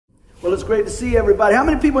Well, it's great to see everybody. How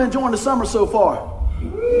many people enjoying the summer so far?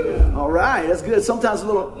 All right, that's good. Sometimes a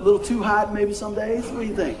little too hot maybe some days. What do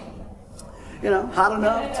you think? Hot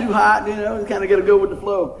enough, too hot, you kind of got to go with the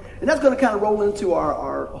flow. And that's going to kind of roll into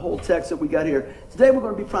our whole text that we got here. Today we're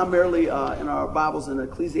going to be primarily in our Bibles in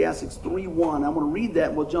Ecclesiastes 3:1. I'm going to read that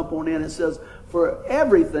and we'll jump on in. It says, "For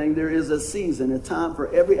everything there is a season, a time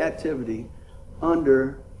for every activity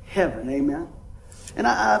under heaven." Amen. And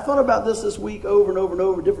I thought about this week over and over and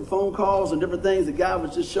over, different phone calls and different things that God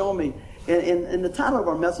was just showing me. And the title of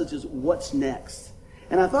our message is, "What's Next?"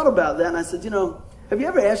 And I thought about that and I said, have you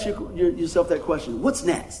ever asked yourself that question? What's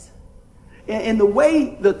next? And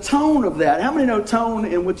the tone of that, how many know tone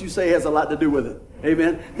in what you say has a lot to do with it?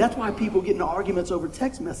 Amen. That's why people get into arguments over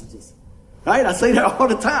text messages. Right? I say that all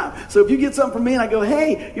the time. So if you get something from me and I go,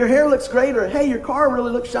 "Hey, your hair looks great," or "Hey, your car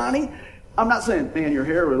really looks shiny," I'm not saying, "Man, your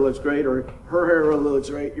hair really looks great," or "Her hair really looks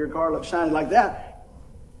great, your car looks shiny," like that.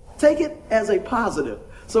 Take it as a positive.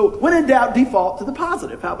 So when in doubt, default to the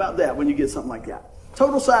positive. How about that when you get something like that?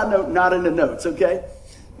 Total side note, not in the notes, okay?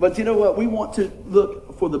 But you know what? We want to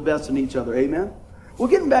look for the best in each other, amen? Well,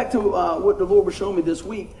 getting back to what the Lord was showing me this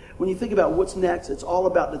week, when you think about what's next, it's all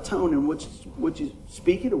about the tone in which you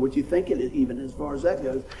speak it or what you think it is, even as far as that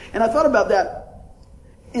goes. And I thought about that.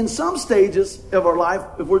 In some stages of our life,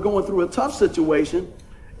 if we're going through a tough situation,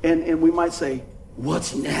 and we might say,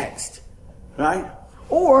 "What's next?" Right?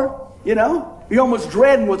 Or, you're almost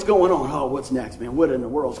dreading what's going on. "Oh, what's next, man? What in the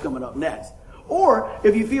world's coming up next?" Or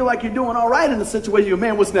if you feel like you're doing all right in the situation, you go,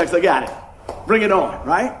 "Man, what's next? I got it. Bring it on,"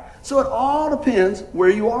 right? So it all depends where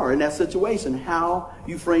you are in that situation, how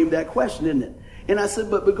you frame that question, isn't it? And I said,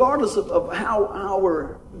 but regardless of how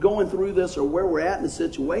we're going through this or where we're at in the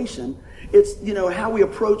situation, it's, how we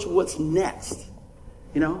approach what's next.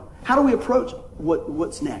 How do we approach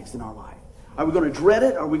what's next in our life? Are we going to dread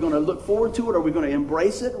it? Are we going to look forward to it? Are we going to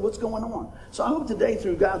embrace it? What's going on? So I hope today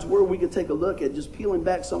through God's Word we can take a look at just peeling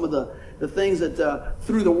back some of the things that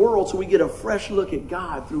through the world so we get a fresh look at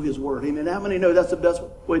God through His Word. Amen. How many know that's the best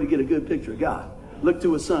way to get a good picture of God? Look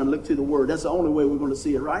to His Son. Look to the Word. That's the only way we're going to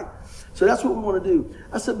see it, right? So that's what we want to do.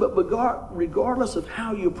 I said, but regardless of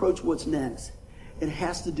how you approach what's next, it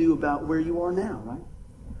has to do about where you are now, right?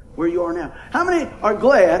 Where you are now. How many are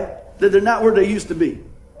glad that they're not where they used to be?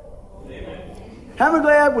 How many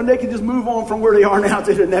glad when they can just move on from where they are now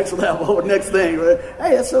to the next level or next thing? Right?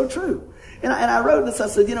 Hey, that's so true. And I wrote this, I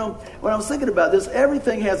said, when I was thinking about this,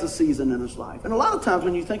 everything has a season in its life. And a lot of times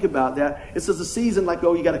when you think about that, it's just a season like,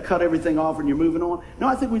 oh, you got to cut everything off and you're moving on. No,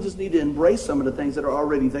 I think we just need to embrace some of the things that are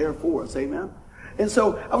already there for us. Amen? And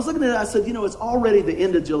so I was looking at it, I said, it's already the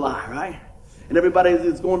end of July, right? And everybody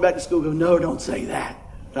that's going back to school goes, "No, don't say that,"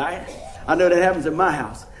 right? I know that happens at my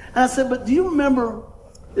house. And I said, but do you remember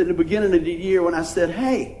in the beginning of the year when I said,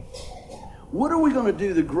 "Hey, what are we going to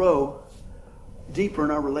do to grow deeper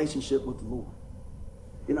in our relationship with the Lord?"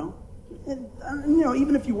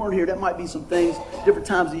 Even if you weren't here, that might be some things, different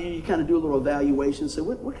times of the year, you kind of do a little evaluation and say,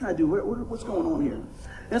 what can I do? What's going on here?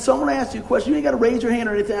 And so I'm going to ask you a question. You ain't got to raise your hand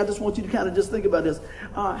or anything. I just want you to kind of just think about this.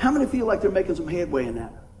 How many feel like they're making some headway in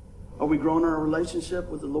that? Are we growing in our relationship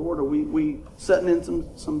with the Lord? Are we setting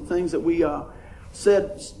in some things that we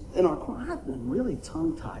said in our choir? I've been really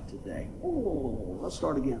tongue-tied today. Oh, let's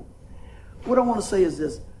start again. What I want to say is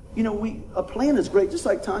this. A plan is great. Just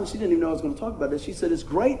like Tanya, she didn't even know I was going to talk about this. She said it's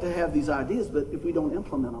great to have these ideas, but if we don't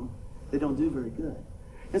implement them, they don't do very good.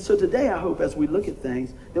 And so today, I hope as we look at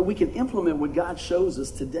things, that we can implement what God shows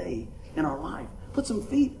us today in our life. Put some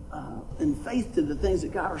feet in faith to the things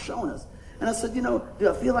that God are showing us. And I said, do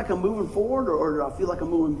I feel like I'm moving forward or do I feel like I'm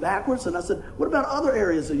moving backwards? And I said, what about other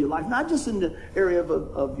areas of your life? Not just in the area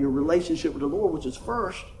of your relationship with the Lord, which is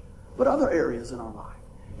first, but other areas in our life.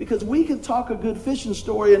 Because we can talk a good fishing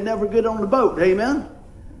story and never get on the boat. Amen?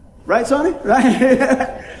 Right, Sonny? Right?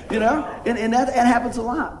 And that happens a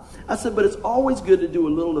lot. I said, but it's always good to do a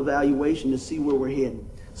little evaluation to see where we're heading.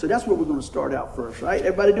 So that's where we're going to start out first, right?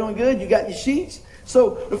 Everybody doing good? You got your sheets?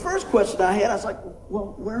 So the first question I had, I was like,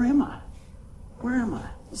 well, where am I? Where am I?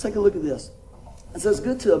 Let's take a look at this. I said, it's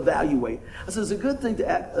good to evaluate. I said, it's a good thing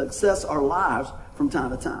to assess our lives from time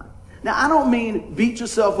to time. Now, I don't mean beat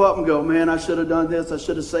yourself up and go, "Man, I should have done this. I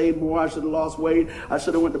should have saved more. I should have lost weight. I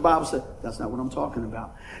should have went to Bible study." That's not what I'm talking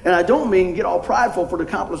about. And I don't mean get all prideful for the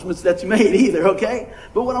accomplishments that you made either, okay?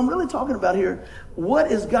 But what I'm really talking about here,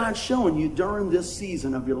 what is God showing you during this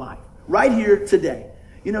season of your life? Right here today.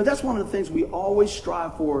 That's one of the things we always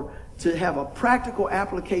strive for, to have a practical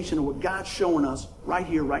application of what God's showing us right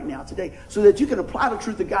here, right now, today, so that you can apply the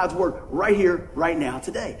truth of God's Word right here, right now,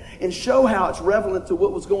 today, and show how it's relevant to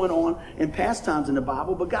what was going on in past times in the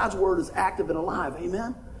Bible, but God's Word is active and alive,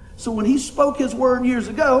 amen? So when He spoke His Word years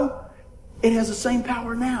ago, It has the same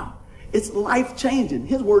power now. It's life-changing.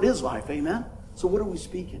 His word is life, amen? So what are we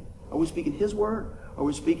speaking? Are we speaking his word? Or are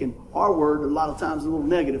we speaking our word? A lot of times a little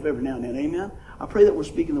negative every now and then, amen? I pray that we're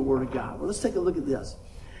speaking the word of God. Well, let's take a look at this.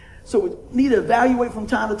 So we need to evaluate from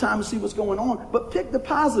time to time and see what's going on, but pick the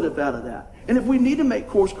positive out of that. And if we need to make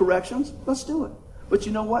course corrections, let's do it. But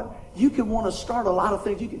you know what? You can want to start a lot of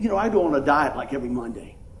things. I go on a diet like every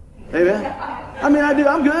Monday. Amen? I mean, I do.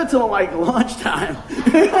 I'm good till like lunchtime.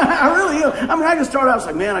 I really am. I mean, I can start out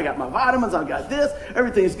like, man, I got my vitamins. I got this.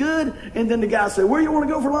 Everything's good. And then the guy said, where you want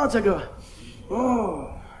to go for lunch? I go,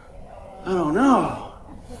 oh, I don't know.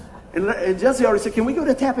 And Jesse already said, can we go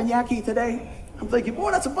to Teppanyaki today? I'm thinking,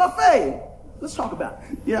 boy, that's a buffet. Let's talk about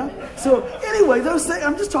it. So anyway, those things,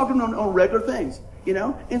 I'm just talking on regular things,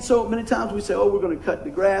 And so many times we say, oh, we're going to cut the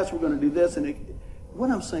grass. We're going to do this. And what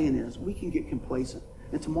I'm saying is we can get complacent.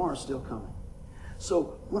 And tomorrow's still coming.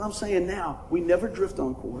 So what I'm saying now, we never drift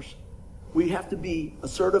on course. We have to be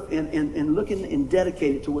assertive and looking and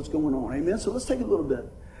dedicated to what's going on. Amen? So let's take a little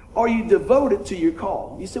bit. Are you devoted to your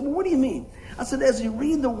call? You said, well, what do you mean? I said, as you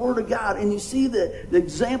read the Word of God and you see the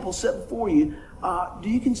example set before you, do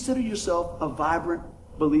you consider yourself a vibrant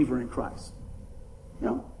believer in Christ?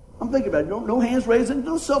 I'm thinking about it. No hands raised,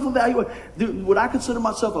 no self-evaluation. Would I consider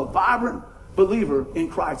myself a vibrant believer in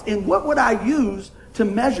Christ? And what would I use to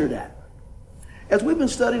measure that? As we've been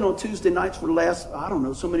studying on Tuesday nights for the last,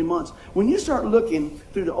 so many months, when you start looking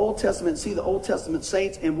through the Old Testament, see the Old Testament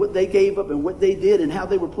saints and what they gave up and what they did and how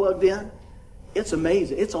they were plugged in, it's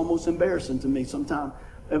amazing. It's almost embarrassing to me sometimes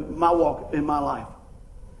in my walk in my life.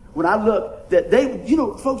 When I look that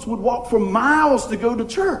folks would walk for miles to go to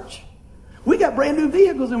church. We got brand new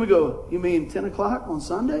vehicles and we go, you mean 10 o'clock on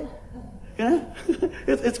Sunday?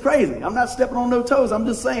 It's crazy. I'm not stepping on no toes. I'm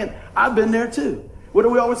just saying I've been there too. What do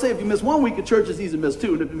we always say? If you miss one week of church, it's easy to miss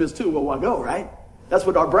two. And if you miss two, well, why go, right? That's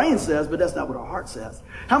what our brain says, but that's not what our heart says.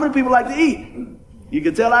 How many people like to eat? You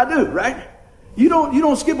can tell I do, right? You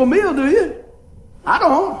don't skip a meal, do you? I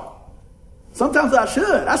don't. Sometimes I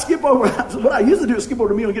should. I skip over. What I used to do is skip over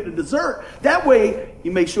the meal and get the dessert. That way,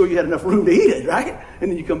 you make sure you had enough room to eat it, right? And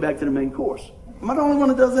then you come back to the main course. Am I the only one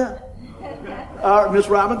that does that? All right, Miss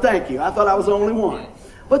Robin, thank you. I thought I was the only one.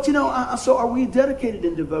 But, so are we dedicated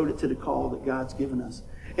and devoted to the call that God's given us?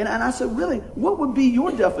 And I said, really, what would be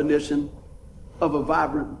your definition of a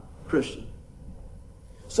vibrant Christian?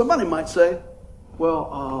 Somebody might say,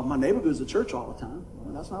 well, my neighbor goes to church all the time.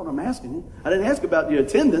 Well, that's not what I'm asking you. I didn't ask about your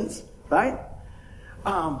attendance, right?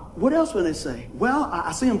 What else would they say? Well,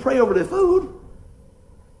 I see them pray over their food.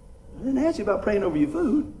 I didn't ask you about praying over your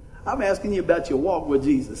food. I'm asking you about your walk with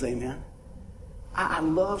Jesus, amen? I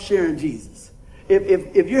love sharing Jesus.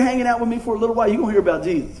 If you're hanging out with me for a little while, you're going to hear about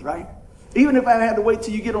Jesus, right? Even if I had to wait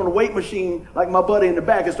till you get on a weight machine like my buddy in the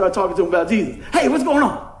back and start talking to him about Jesus. Hey, what's going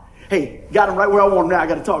on? Hey, got him right where I want him now. I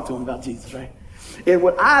got to talk to him about Jesus, right? And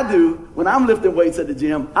what I do when I'm lifting weights at the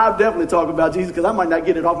gym, I'll definitely talk about Jesus because I might not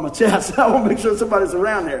get it off my chest. I want to make sure somebody's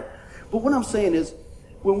around there. But what I'm saying is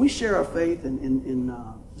when we share our faith and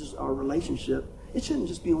just our relationship, it shouldn't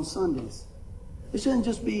just be on Sundays. It shouldn't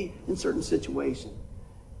just be in certain situations.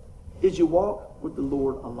 Is your walk with the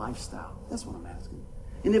Lord a lifestyle? That's what I'm asking.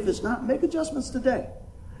 And if it's not, make adjustments today.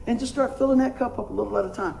 And just start filling that cup up a little at a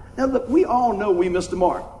time. Now, look, we all know we missed the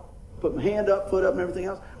mark. Put my hand up, foot up, and everything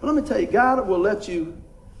else. But let me tell you, God will let you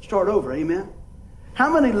start over. Amen?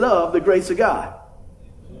 How many love the grace of God?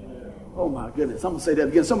 Oh, my goodness. I'm going to say that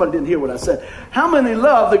again. Somebody didn't hear what I said. How many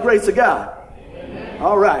love the grace of God? Amen.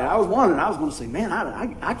 All right. I was wondering. I was going to say, man,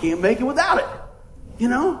 I can't make it without it.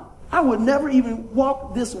 I would never even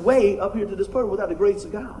walk this way up here to this podium without the grace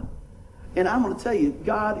of God. And I'm going to tell you,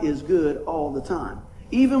 God is good all the time.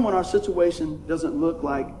 Even when our situation doesn't look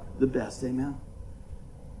like the best. Amen?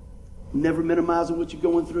 Never minimizing what you're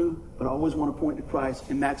going through, but I always want to point to Christ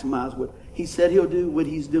and maximize what He said He'll do, what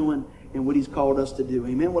He's doing, and what He's called us to do.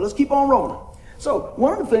 Amen? Well, let's keep on rolling. So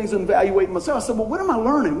one of the things in evaluating myself, I said, well, what am I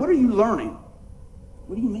learning? What are you learning?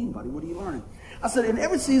 What do you mean, buddy? What are you learning? I said, in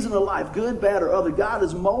every season of life, good, bad, or other, God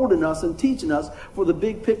is molding us and teaching us for the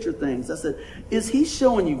big picture things. I said, is He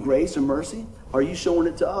showing you grace and mercy? Or are you showing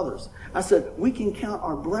it to others? I said, we can count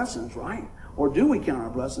our blessings, right? Or do we count our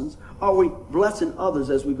blessings? Are we blessing others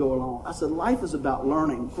as we go along? I said, life is about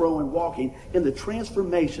learning, growing, walking in the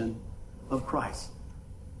transformation of Christ.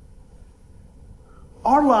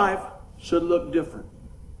 Our life should look different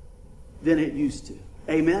than it used to.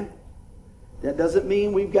 Amen? That doesn't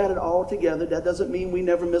mean we've got it all together. That doesn't mean we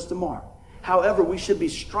never missed the mark. However, we should be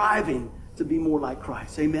striving to be more like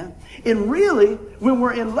Christ. Amen? And really, when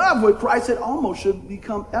we're in love with Christ, it almost should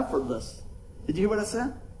become effortless. Did you hear what I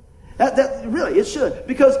said? That really, it should.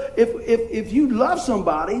 Because if you love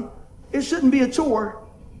somebody it shouldn't be a chore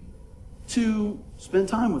to spend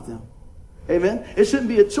time with them. Amen. It shouldn't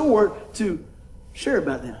be a chore to share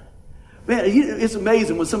about them. Man, it's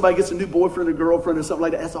amazing when somebody gets a new boyfriend or girlfriend or something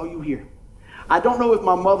like that. That's all you hear. I don't know if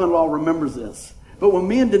my mother-in-law remembers this, but when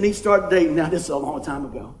me and Denise started dating, now this is a long time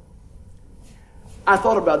ago, I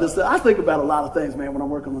thought about this. I think about a lot of things, man, when I'm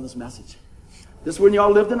working on this message. This is when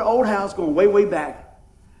y'all lived in an old house going way, way back.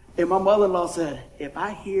 And my mother-in-law said, if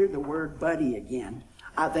I hear the word buddy again,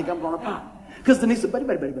 I think I'm going to pop. Because Denise said, buddy,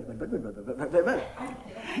 buddy, buddy, buddy, buddy, buddy, buddy, buddy, buddy.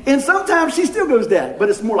 And sometimes she still goes daddy, but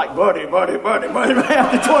it's more like buddy, buddy, buddy, buddy,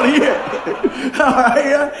 after 20 years. All right,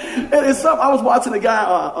 yeah? And it's something, I was watching a guy,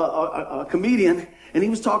 a comedian, and he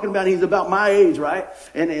was talking about, he's about my age, right?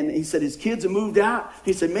 And he said his kids have moved out.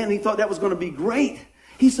 He said, man, he thought that was going to be great.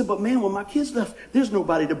 He said, but man, when my kids left, there's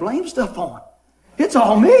nobody to blame stuff on. It's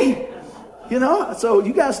all me. You know, so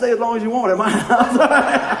you guys stay as long as you want at my house.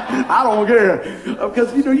 I don't care.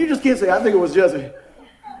 Because, you know, you just can't say, I think it was Jesse.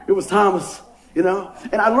 It was Thomas, you know.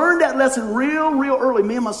 And I learned that lesson real early.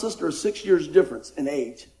 Me and my sister are 6 years difference in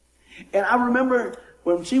age. And I remember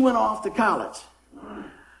when she went off to college,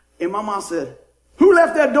 and my mom said, who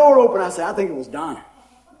left that door open? I said, I think it was Donna.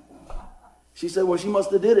 She said, well, she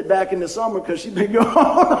must have did it back in the summer because she'd been gone.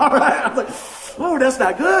 All right. I was like, oh, that's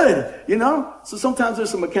not good, you know? So sometimes there's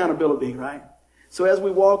some accountability, right? So as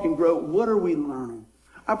we walk and grow, what are we learning?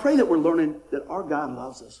 I pray that we're learning that our God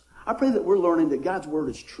loves us. I pray that we're learning that God's word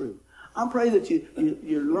is true. I'm praying that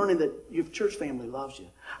you're learning that your church family loves you.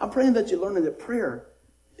 I'm praying that you're learning that prayer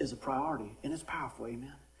is a priority and it's powerful,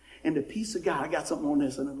 amen? And the peace of God, I got something on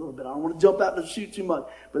this in a little bit. I don't want to jump out and shoot too much,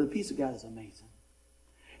 but the peace of God is amazing.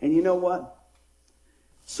 And you know what?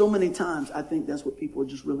 So many times I think that's what people are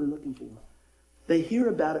just really looking for. They hear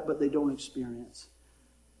about it, but they don't experience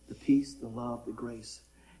the peace, the love, the grace.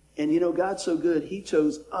 And you know, God's so good, he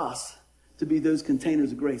chose us to be those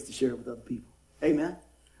containers of grace to share it with other people. Amen?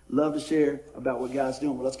 Love to share about what God's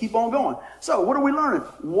doing. Well, let's keep on going. So, what are we learning?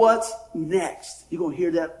 What's next? You're going to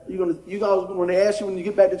hear that. You guys, when they ask you when you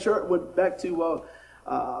get back to church, back to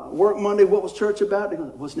work Monday, what was church about? They're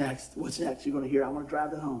going, what's next? What's next? You're going to hear, I want to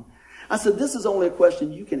drive that home. I said, this is only a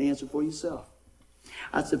question you can answer for yourself.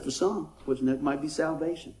 I said, for some, what's next might be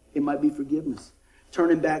salvation. It might be forgiveness,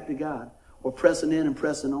 turning back to God, or pressing in and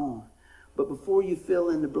pressing on. But before you fill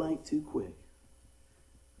in the blank too quick,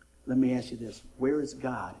 let me ask you this. Where is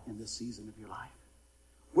God in this season of your life?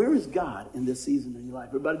 Where is God in this season of your life?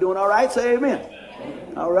 Everybody doing all right? Say amen.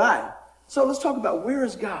 Amen. All right. So let's talk about where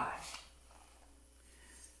is God?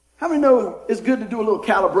 How many know it's good to do a little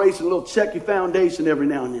calibration, a little check your foundation every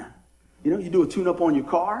now and then? You know, you do a tune-up on your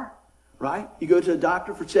car, right? You go to a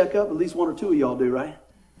doctor for checkup. At least one or two of y'all do, right?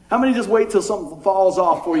 How many just wait till something falls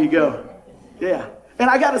off before you go? Yeah.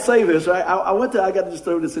 And I got to say this, right? I got to just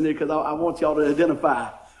throw this in there because I want y'all to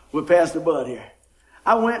identify with Pastor Bud here.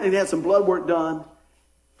 I went and had some blood work done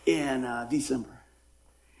in December.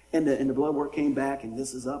 And the blood work came back, and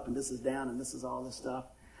this is up, and this is down, and this is all this stuff.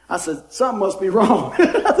 I said, something must be wrong.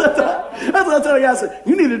 That's what I told the guy. I said,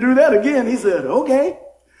 you need to do that again. He said, okay.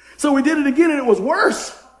 So we did it again, and it was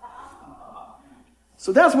worse.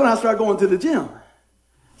 So that's when I started going to the gym.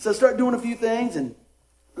 So I started doing a few things and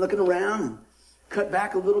looking around and cut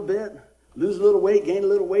back a little bit, lose a little weight, gain a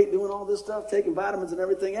little weight, doing all this stuff, taking vitamins and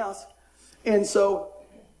everything else. And so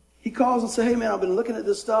he calls and says, hey, man, I've been looking at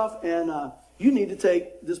this stuff, and you need to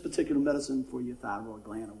take this particular medicine for your thyroid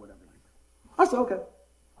gland or whatever. I said, okay.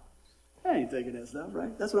 I ain't taking that stuff,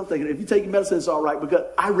 right? That's what I'm thinking. If you take your medicine, it's all right, because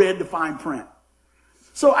I read the fine print.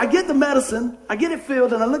 So I get the medicine, I get it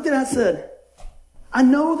filled, and I looked at it and I said, I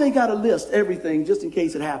know they got to list everything just in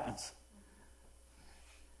case it happens.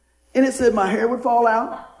 And it said my hair would fall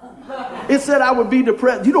out. It said I would be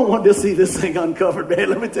depressed. You don't want to see this thing uncovered, man.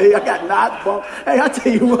 Let me tell you, I got knots, bumps. Hey, I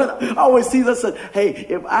tell you what, I always see this. Hey,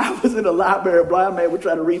 if I was in a library, a blind man would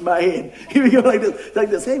try to read my head. He would go like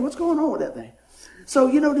this. Hey, what's going on with that thing? So,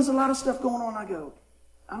 you know, there's a lot of stuff going on. I go,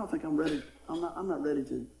 I don't think I'm ready. I'm not ready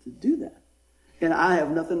to do that. And I have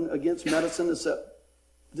nothing against medicine except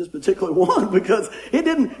this particular one, because it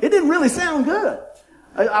didn't really sound good.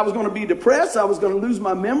 I was going to be depressed. I was going to lose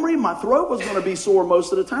my memory. My throat was going to be sore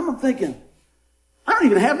most of the time. I'm thinking, I don't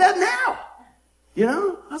even have that now. You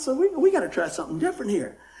know, I said, we got to try something different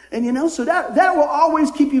here. And you know, so that will always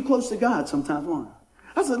keep you close to God sometimes, won't it?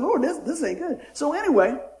 I said, Lord, this ain't good. So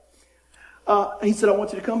anyway, he said, I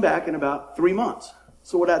want you to come back in about 3 months.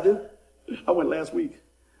 So what I do? I went last week,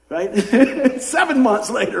 right? 7 months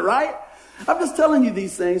later, right? I'm just telling you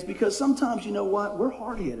these things because sometimes, you know what? We're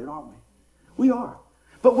hard-headed, aren't we? We are.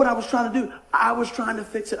 But what I was trying to do, I was trying to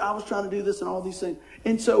fix it. I was trying to do this and all these things.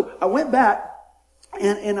 And so I went back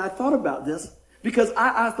and I thought about this. Because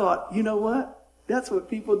I thought, you know what? That's what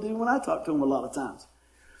people do when I talk to them a lot of times.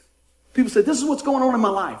 People say, this is what's going on in my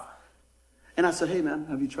life. And I said, hey, man,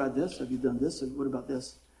 have you tried this? Have you done this? What about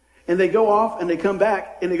this? And they go off and they come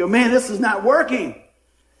back and they go, man, this is not working.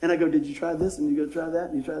 And I go, did you try this? And you go, try that?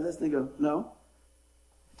 And you try this? And they go, no.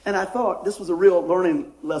 And I thought this was a real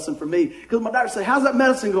learning lesson for me. Because my doctor said, how's that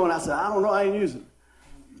medicine going? I said, I don't know. I ain't using it.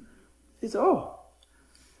 He said, oh.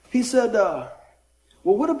 He said, well,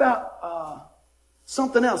 what about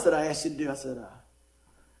something else that I asked you to do? I said,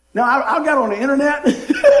 now I got on the internet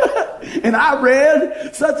and I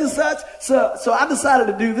read such and such. So I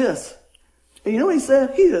decided to do this. And you know what he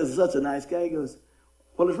said? He is such a nice guy. He goes,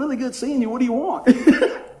 well, it's really good seeing you. What do you want?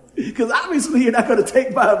 Because obviously you're not going to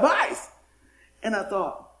take my advice. And I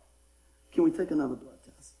thought, can we take another blood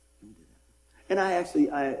test? Can we do that? And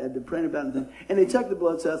I had been praying about it. And they checked the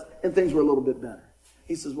blood test and things were a little bit better.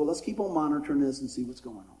 He says, well, let's keep on monitoring this and see what's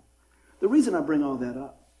going on. The reason I bring all that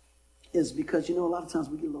up is because, a lot of times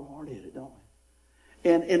we get a little hard-headed, don't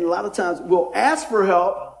we? And a lot of times we'll ask for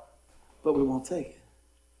help, but we won't take it.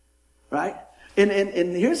 Right? And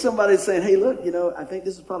here's somebody saying, hey, look, I think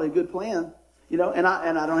this is probably a good plan. And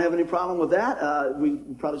I don't have any problem with that. We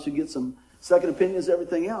probably should get some second opinions,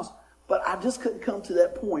 everything else. But I just couldn't come to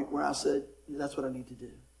that point where I said, that's what I need to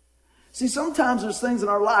do. See, sometimes there's things in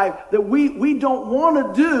our life that we don't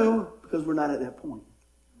want to do because we're not at that point.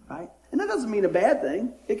 Right? And that doesn't mean a bad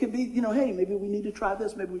thing. It could be, hey, maybe we need to try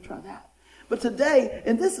this, maybe we try that. But today,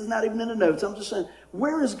 and this is not even in the notes, I'm just saying,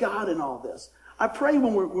 where is God in all this? I pray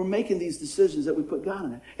when we're making these decisions that we put God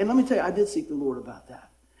in it. And let me tell you, I did seek the Lord about that.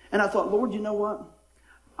 And I thought, Lord, you know what?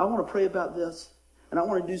 I want to pray about this, and I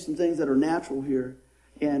want to do some things that are natural here,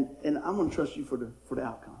 and I'm going to trust you for the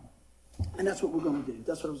outcome. And that's what we're going to do.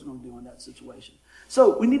 That's what I was going to do in that situation.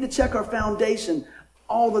 So we need to check our foundation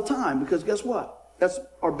all the time, because guess what? That's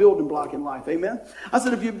our building block in life. Amen? I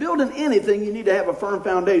said, if you're building anything, you need to have a firm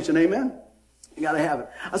foundation. Amen? You got to have it.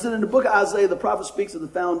 I said, in the book of Isaiah, the prophet speaks of the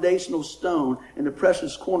foundational stone and the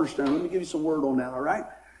precious cornerstone. Let me give you some word on that, all right?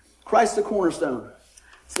 Christ the cornerstone.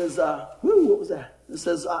 It says, what was that? It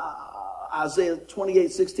says, Isaiah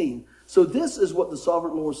 28:16. So this is what the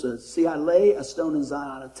sovereign Lord says. See, I lay a stone in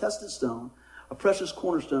Zion, a tested stone, a precious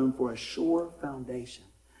cornerstone for a sure foundation.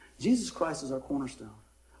 Jesus Christ is our cornerstone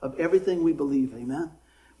of everything we believe, amen?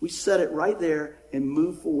 We set it right there and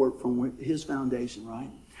move forward from his foundation, right?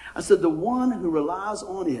 I said, the one who relies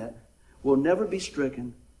on it will never be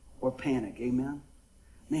stricken or panic, amen?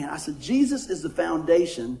 Man, I said, Jesus is the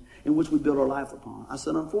foundation in which we build our life upon. I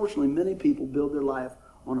said, unfortunately, many people build their life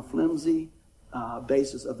on a flimsy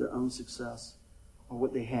basis of their own success or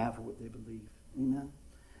what they have or what they believe, amen?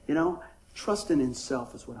 Trusting in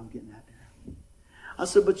self is what I'm getting at there. I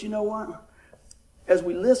said, but you know what? As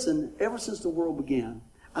we listen, ever since the world began,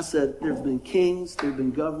 I said, there's been kings, there have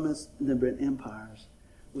been governments, and there have been empires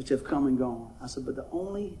which have come and gone. I said, but the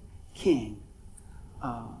only king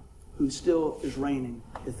who still is reigning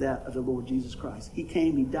is that of the Lord Jesus Christ. He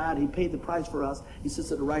came, he died, he paid the price for us. He sits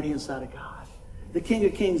at the right-hand side of God. The King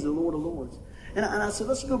of Kings, the Lord of Lords. And I said,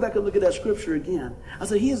 let's go back and look at that scripture again. I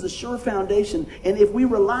said, he is the sure foundation, and if we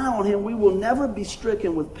rely on him, we will never be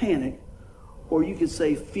stricken with panic, or you could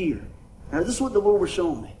say fear. Now, this is what the Lord was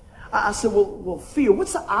showing me. I said, well, fear.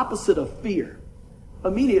 What's the opposite of fear?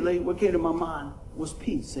 Immediately, what came to my mind was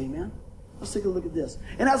peace. Amen? Let's take a look at this.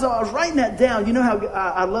 And as I was writing that down, you know how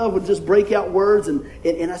I love to just break out words. And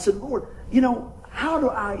I said, Lord, how do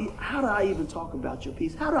I even talk about your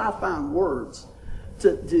peace? How do I find words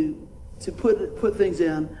to put things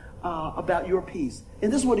in about your peace?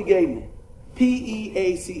 And this is what he gave me.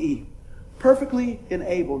 P-E-A-C-E. Perfectly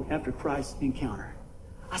enabled after Christ's encounter.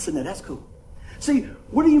 I said, now that's cool. See,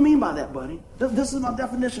 what do you mean by that, buddy? This is my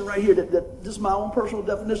definition right here. This is my own personal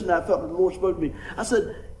definition that I felt that the Lord spoke to me. I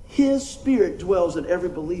said, his spirit dwells in every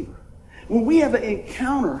believer. When we have an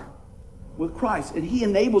encounter with Christ and he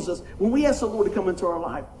enables us, when we ask the Lord to come into our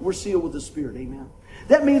life, we're sealed with the Spirit. Amen.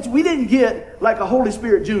 That means we didn't get like a Holy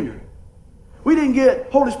Spirit Junior. We didn't get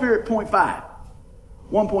Holy Spirit 0.5, 1.6,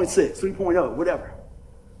 3.0, whatever.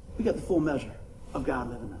 We got the full measure of God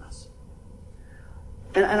living in us.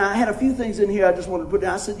 And I had a few things in here I just wanted to put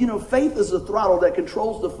down. I said, faith is the throttle that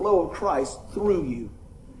controls the flow of Christ through you.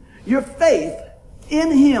 Your faith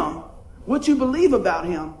in him, what you believe about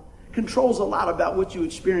him, controls a lot about what you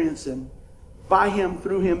experience by him,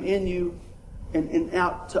 through him, in you, and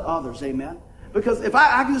out to others. Amen? Because if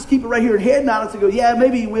I can just keep it right here and head nodded to go, yeah,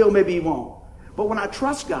 maybe he will, maybe he won't. But when I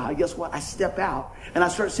trust God, guess what? I step out and I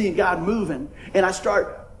start seeing God moving, and I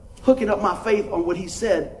start hooking up my faith on what he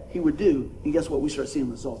said he would do. And guess what? We start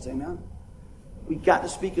seeing results. Amen? We got to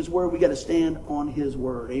speak his word. We got to stand on his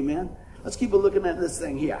word. Amen? Let's keep looking at this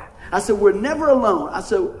thing here. I said, we're never alone. I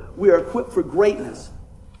said, we are equipped for greatness.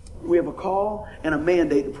 We have a call and a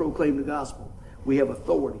mandate to proclaim the gospel. We have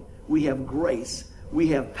authority. We have grace. We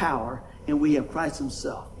have power. And we have Christ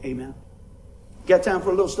himself. Amen. Got time for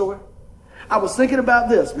a little story? I was thinking about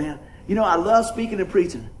this, man. You know, I love speaking and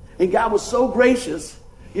preaching. And God was so gracious.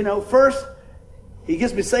 You know, first, he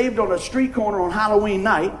gets me saved on a street corner on Halloween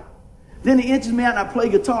night. Then he inches me out and I play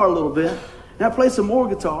guitar a little bit. Then I play some more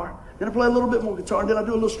guitar. Then I play a little bit more guitar. And then I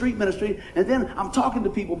do a little street ministry. And then I'm talking to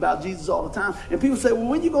people about Jesus all the time. And people say, well,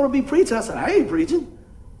 when you going to be preaching? I said, I ain't preaching.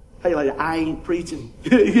 Hey, like, I ain't preaching.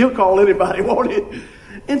 He'll call anybody, won't he?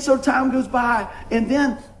 And so time goes by. And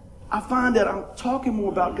then I find that I'm talking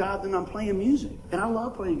more about God than I'm playing music. And I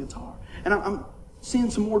love playing guitar. And I'm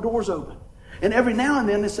seeing some more doors open. And every now and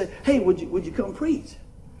then they say, hey, would you come preach?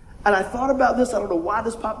 And I thought about this. I don't know why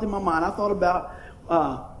this popped in my mind. I thought about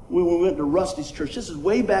when we went to Rusty's church. This is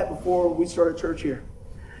way back before we started church here.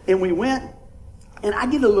 And we went, and I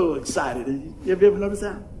get a little excited. Have you ever noticed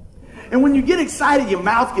that? And when you get excited, your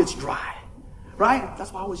mouth gets dry. Right?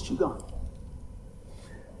 That's why I always chew gum.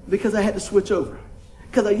 Because I had to switch over.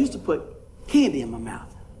 Because I used to put candy in my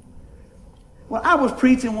mouth. Well, I was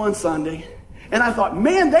preaching one Sunday, and I thought,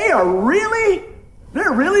 man, they're really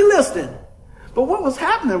listening. But what was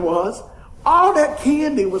happening was, all that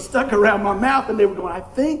candy was stuck around my mouth, and they were going, I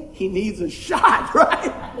think he needs a shot,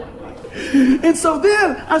 right? And so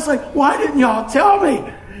then I was like, why didn't y'all tell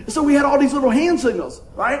me? So we had all these little hand signals,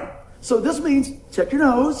 right? So this means check your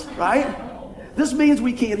nose, right? This means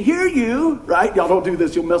we can't hear you, right? Y'all don't do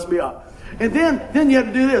this, you'll mess me up. And then you have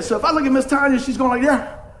to do this. So if I look at Miss Tanya, she's going like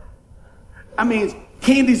that. I mean,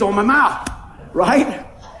 candy's on my mouth, right?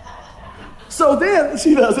 So then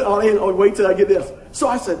she does it. Oh, wait till I get this. So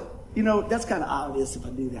I said, you know, that's kind of obvious if I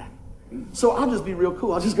do that. So I'll just be real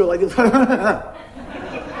cool. I'll just go like this.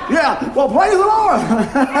 Yeah, well, praise the Lord.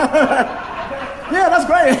 Yeah, that's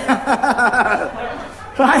great.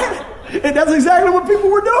 Right? And that's exactly what people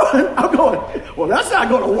were doing. I'm going, well, that's not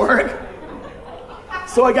going to work.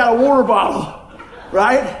 So I got a water bottle,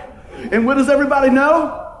 right? And what does everybody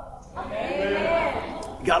know? Amen.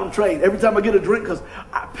 Got them trained. Every time I get a drink, because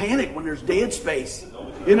I panic when there's dead space,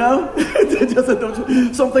 you know?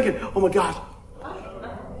 So I'm thinking, oh my gosh.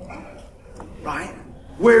 Right?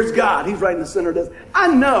 Where's God? He's right in the center of this. I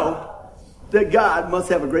know that God must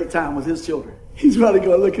have a great time with his children. He's probably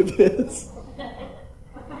going to look at this.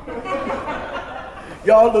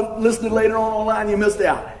 Y'all listening later on online, you missed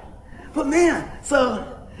out. But man,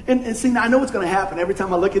 so, and see, now I know what's going to happen. Every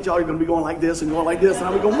time I look at y'all, you're going to be going like this and going like this. And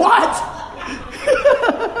I'll be going, what?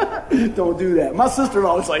 Don't do that. My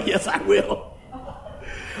sister-in-law was like, yes, I will.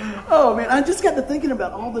 Oh, man, I just got to thinking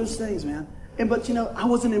about all those things, man. But, you know, I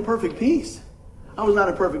wasn't in perfect peace. I was not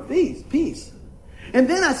in perfect peace. And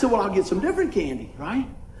then I said, well, I'll get some different candy, right?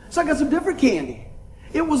 So I got some different candy.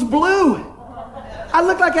 It was blue. I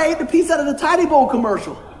looked like I ate the piece out of the Tidy Bowl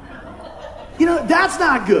commercial. You know, that's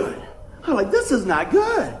not good. I'm like, this is not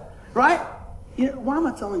good, right? You know, why am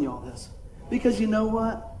I telling you all this? Because you know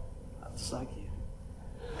what? I'm just like you.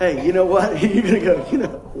 Hey, you know what? You're going to go, you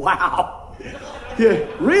know, wow. Yeah,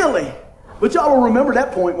 really? But y'all will remember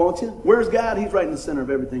that point, won't you? Where's God? He's right in the center of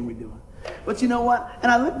everything we're doing. But you know what?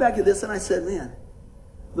 And I look back at this and I said, man,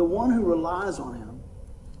 the one who relies on him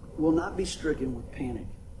will not be stricken with panic.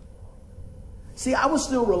 See, I was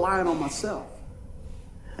still relying on myself.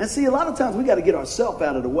 And see, a lot of times we got to get ourselves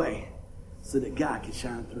out of the way so that God can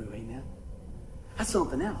shine through. Amen. That's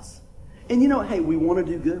something else. And you know, hey, we want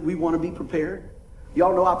to do good. We want to be prepared.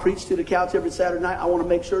 Y'all know I preach to the couch every Saturday night. I want to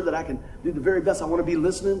make sure that I can do the very best. I want to be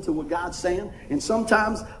listening to what God's saying. And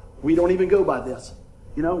sometimes we don't even go by this.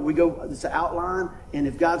 You know, we go, it's an outline. And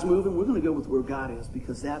if God's moving, we're going to go with where God is,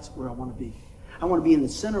 because that's where I want to be. I want to be in the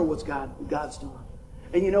center of what God's doing.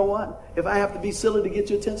 And you know what? If I have to be silly to get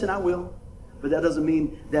your attention, I will. But that doesn't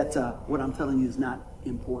mean that what I'm telling you is not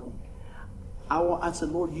important. I said,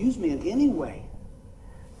 Lord, use me in any way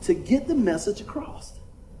to get the message across.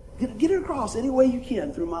 Get it across any way you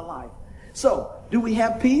can through my life. So, do we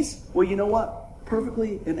have peace? Well, you know what?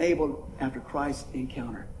 Perfectly enabled after Christ's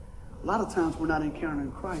encounter. A lot of times we're not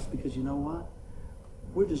encountering Christ because you know what?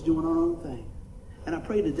 We're just doing our own thing. And I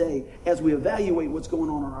pray today, as we evaluate what's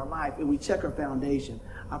going on in our life and we check our foundation,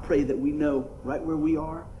 I pray that we know right where we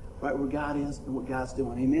are, right where God is, and what God's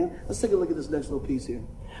doing. Amen? Let's take a look at this next little piece here.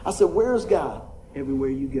 I said, where is God? Everywhere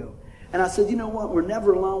you go. And I said, you know what? We're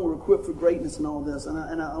never alone. We're equipped for greatness and all this. And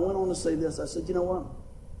I went on to say this. I said, you know what?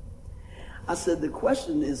 I said, the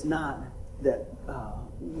question is not that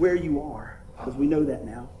where you are, because we know that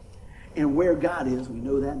now. And where God is, we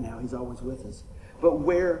know that now. He's always with us. but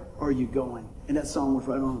where are you going? And that song was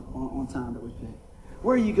right on time that we picked.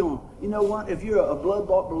 Where are you going? You know what? If you're a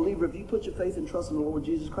blood-bought believer, if you put your faith and trust in the Lord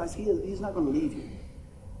Jesus Christ, He's not going to leave you.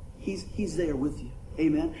 He's there with you.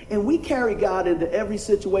 Amen. And we carry God into every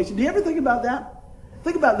situation. Do you ever think about that?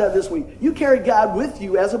 Think about that this week. You carry God with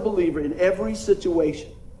you as a believer in every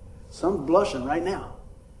situation. Some blushing right now.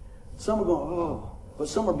 Some are going, oh, but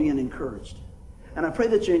some are being encouraged. And I pray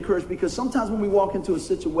that you're encouraged, because sometimes when we walk into a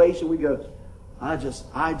situation, we go, I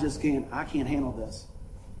can't handle this.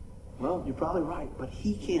 Well, you're probably right, but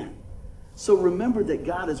He can. So remember that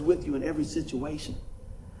God is with you in every situation.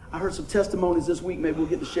 I heard some testimonies this week. Maybe we'll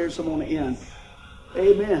get to share some on the end.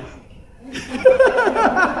 Amen.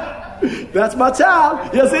 That's my child.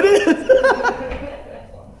 Yes, it is.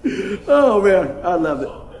 Oh, man, I love it.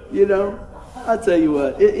 You know, I tell you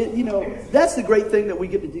what, that's the great thing that we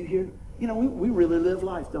get to do here. You know, we really live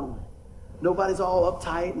life, don't we? Nobody's all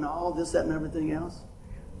uptight and all this, that, and everything else.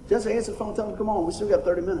 Just answer the phone and tell them, come on, we still got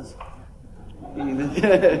 30 minutes.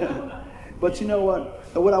 But you know what?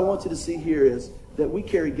 What I want you to see here is that we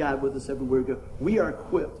carry God with us everywhere we go. We are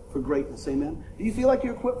equipped for greatness. Amen. Do you feel like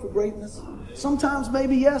you're equipped for greatness? Sometimes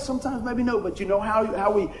maybe yes, sometimes maybe no. But you know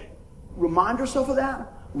how we remind ourselves of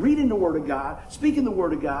that? Reading the Word of God, speaking the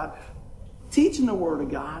Word of God, teaching the Word of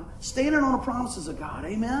God, standing on the promises of God.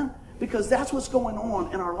 Amen. Because that's what's going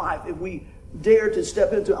on in our life if we dare to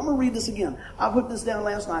step into it. I'm going to read this again. I put this down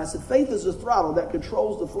last night. I said, faith is the throttle that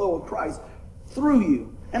controls the flow of Christ through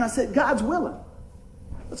you. And I said, God's willing.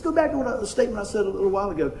 Let's go back to the statement I said a little while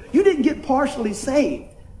ago. You didn't get partially saved.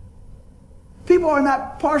 People are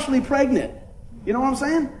not partially pregnant. You know what I'm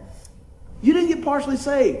saying? You didn't get partially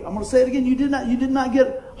saved. I'm going to say it again. You did not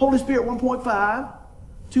get Holy Spirit 1.5,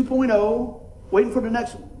 2.0, waiting for the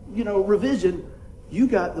next, revision. You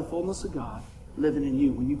got the fullness of God living in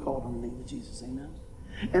you when you called on the name of Jesus. Amen.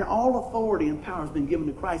 And all authority and power has been given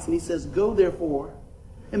to Christ. And He says, go therefore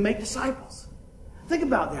and make disciples. Think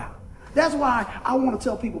about that. That's why I want to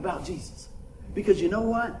tell people about Jesus. Because you know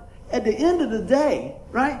what? At the end of the day,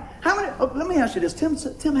 right? Let me ask you this.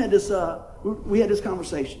 Tim had this, we had this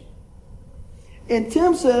conversation. And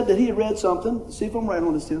Tim said that he had read something. See if I'm right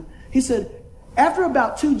on this, Tim. He said, after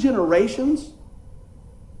about 2 generations,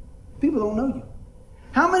 people don't know you.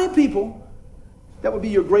 How many people, that would be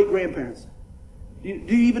your great-grandparents, do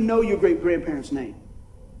you even know your great-grandparents' name?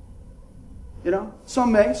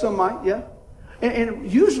 Some may, some might, yeah.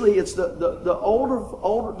 And usually it's the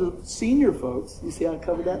older, the senior folks. You see how I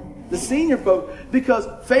covered that? The senior folks, because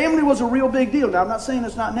family was a real big deal. Now, I'm not saying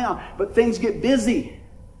it's not now, but things get busy.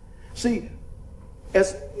 See,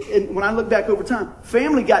 when I look back over time,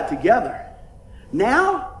 family got together.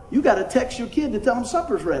 Now, you got to text your kid to tell them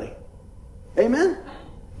supper's ready. Amen?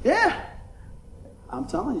 Yeah. I'm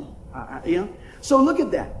telling you. So look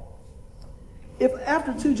at that. If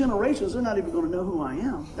after 2 generations they're not even going to know who I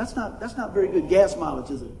am, that's not very good gas mileage,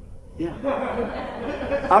 is it? Yeah.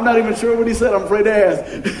 I'm not even sure what he said. I'm afraid to ask.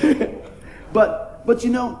 But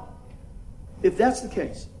if that's the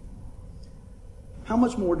case, how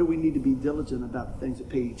much more do we need to be diligent about the things that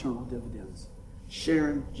pay eternal dividends?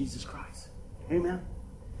 Sharing Jesus Christ. Amen?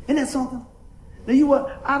 Isn't that something? Now, you know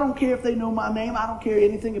what? I don't care if they know my name. I don't care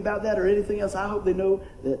anything about that or anything else. I hope they know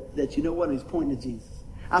that you know what? He's pointing to Jesus.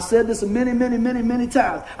 I said this many, many, many, many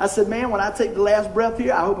times. I said, man, when I take the last breath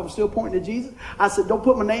here, I hope I'm still pointing to Jesus. I said, don't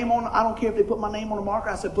put my name on. I don't care if they put my name on the marker.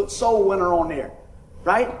 I said, put soul winner on there.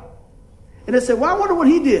 Right? And they said, well, I wonder what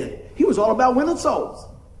he did. He was all about winning souls.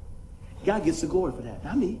 God gets the glory for that,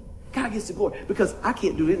 not me. God gets the glory because I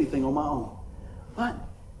can't do anything on my own. But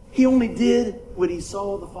He only did what He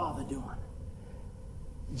saw the Father doing.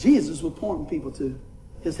 Jesus was pointing people to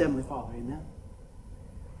His Heavenly Father. Amen.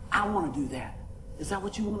 I want to do that. Is that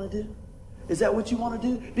what you want to do? Is that what you want to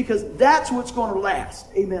do? Because that's what's going to last.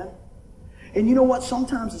 Amen. And you know what?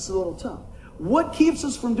 Sometimes it's a little tough. What keeps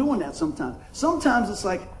us from doing that sometimes? Sometimes it's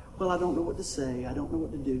like, well, I don't know what to say. I don't know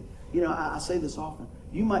what to do. I say this often.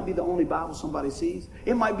 You might be the only Bible somebody sees.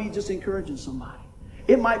 It might be just encouraging somebody.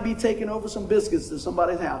 It might be taking over some biscuits to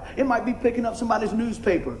somebody's house. It might be picking up somebody's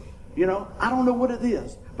newspaper. I don't know what it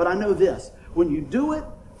is, but I know this. When you do it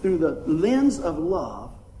through the lens of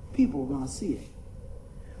love, people are going to see it.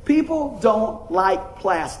 People don't like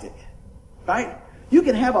plastic, right? You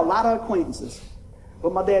can have a lot of acquaintances.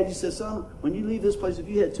 But my dad used to say, son, when you leave this place, if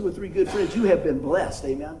you had 2 or 3 good friends, you have been blessed,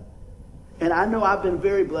 amen? And I know I've been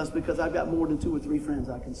very blessed because I've got more than 2 or 3 friends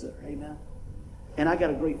I consider, amen? And I got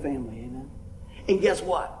a great family, amen? And guess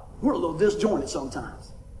what? We're a little disjointed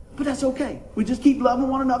sometimes. But that's okay. We just keep loving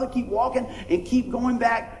one another, keep walking, and keep going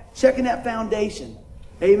back, checking that foundation.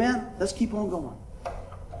 Amen? Let's keep on going.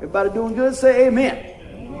 Everybody doing good? Say amen.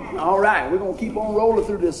 All right, we're going to keep on rolling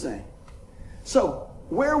through this thing. So,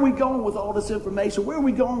 where are we going with all this information? Where are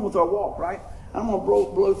we going with our walk, right? I'm going to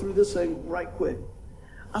blow through this thing right quick.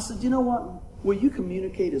 I said, you know what? Will you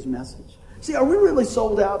communicate his message? See, are we really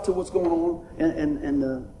sold out to what's going on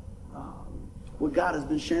and what God has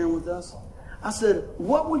been sharing with us? I said,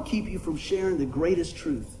 what would keep you from sharing the greatest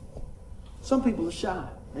truth? Some people are shy.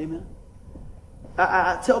 Amen.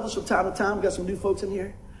 I tell this from time to time. We've got some new folks in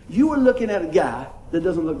here. You are looking at a guy that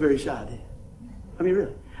doesn't look very shy, do you? I mean,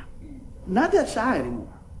 really. Not that shy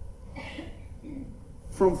anymore.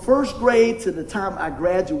 From first grade to the time I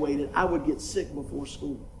graduated, I would get sick before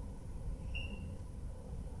school.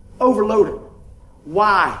 Overloaded.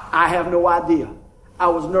 Why? I have no idea. I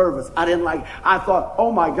was nervous. I thought,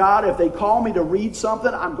 oh my God, if they call me to read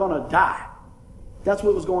something, I'm going to die. That's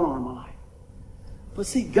what was going on in my life. But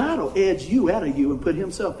see, God will edge you out of you and put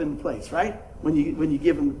himself in place, right? When you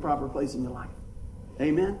give him the proper place in your life.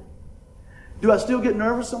 Amen? Do I still get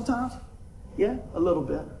nervous sometimes? Yeah, a little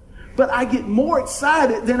bit. But I get more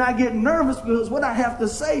excited than I get nervous because what I have to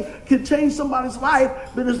say could change somebody's life.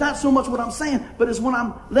 But it's not so much what I'm saying, but it's when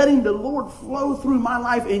I'm letting the Lord flow through my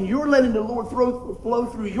life and you're letting the Lord flow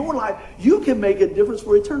through your life, you can make a difference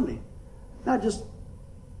for eternity. Not just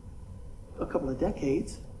a couple of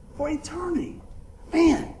decades, for eternity.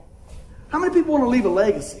 Man, how many people want to leave a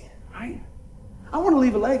legacy, right? I want to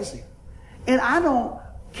leave a legacy. And I don't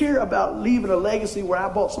care about leaving a legacy where I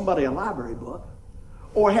bought somebody a library book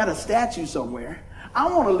or had a statue somewhere. I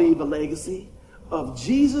want to leave a legacy of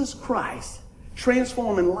Jesus Christ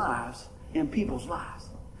transforming lives and people's lives.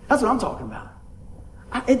 That's what I'm talking about.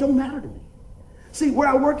 It don't matter to me. See, where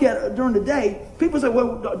I work at during the day, people say,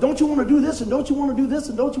 well, don't you want to do this, and don't you want to do this,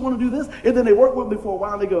 and don't you want to do this? And then they work with me for a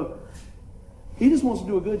while, and they go, he just wants to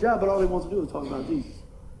do a good job, but all he wants to do is talk about Jesus.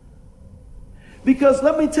 Because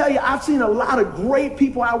let me tell you, I've seen a lot of great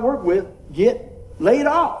people I work with get laid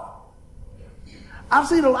off. I've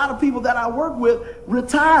seen a lot of people that I work with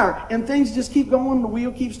retire, and things just keep going, the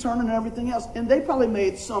wheel keeps turning and everything else, and they probably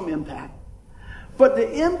made some impact. But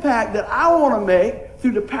the impact that I want to make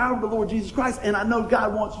through the power of the Lord Jesus Christ, and I know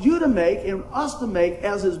God wants you to make and us to make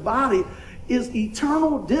as his body, is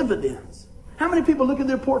eternal dividends. How many people look at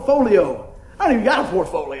their portfolio? I don't even got a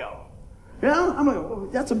portfolio. Yeah,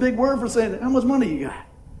 that's a big word for saying how much money you got,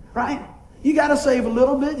 right? You got to save a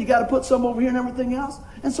little bit. You got to put some over here and everything else.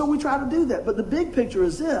 And so we try to do that. But the big picture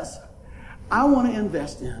is this. I want to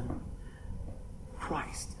invest in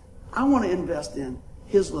Christ. I want to invest in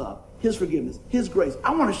his love, his forgiveness, his grace.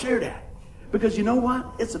 I want to share that. Because you know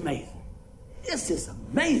what? It's amazing. It's just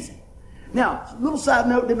amazing. Now, little side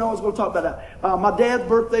note, didn't know I was going to talk about that. My dad's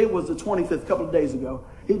birthday was the 25th, a couple of days ago.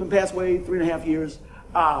 He's been passed away 3.5 years.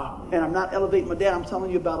 And I'm not elevating my dad. I'm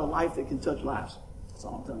telling you about a life that can touch lives. That's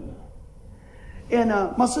all I'm telling you.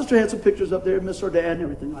 And my sister had some pictures up there, miss her dad and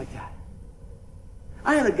everything like that.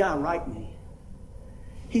 I had a guy write me.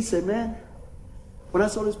 He said, man, when I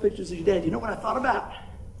saw those pictures of your dad, you know what I thought about?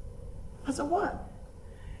 I said, what?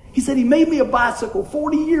 He said, he made me a bicycle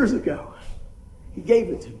 40 years ago. He gave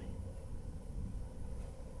it to me.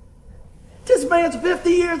 This man's 50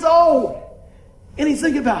 years old. And he's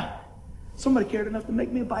thinking about, somebody cared enough to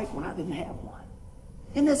make me a bike when I didn't have one.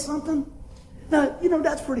 Isn't that something? Now, you know,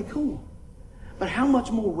 that's pretty cool. But how much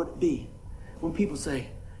more would it be when people say,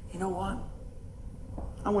 you know what?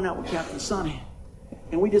 I went out with Captain Sonny,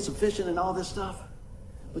 and we did some fishing and all this stuff.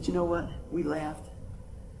 But you know what? We laughed.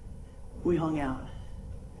 We hung out.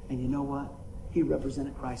 And you know what? He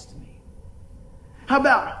represented Christ to me. How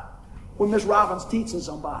about when Miss Robbins teaching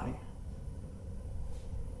somebody,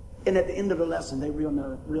 and at the end of the lesson, they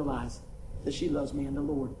realize that she loves me and the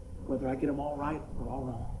Lord, whether I get them all right or all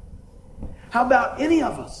wrong. How about any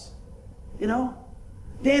of us? You know,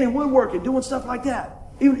 Danny woodworking, doing stuff like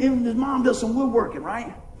that. Even his mom does some woodworking,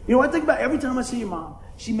 right? You know, I think about every time I see your mom,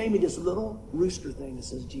 she made me this little rooster thing that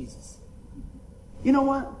says Jesus. You know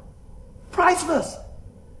what? Priceless.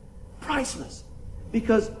 Priceless.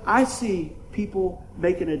 Because I see people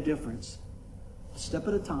making a difference, a step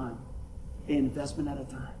at a time, an investment at a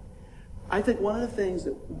time. I think one of the things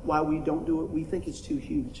that why we don't do it, we think it's too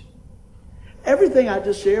huge. Everything I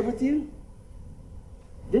just shared with you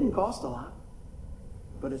didn't cost a lot,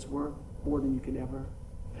 but it's worth more than you could ever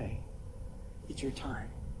pay. It's your time.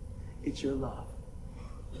 It's your love.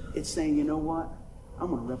 It's saying, you know what?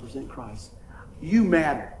 I'm going to represent Christ. You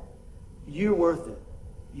matter. You're worth it.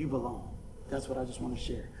 You belong. That's what I just want to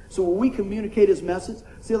share. So when we communicate his message,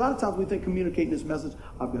 see, a lot of times we think communicating this message,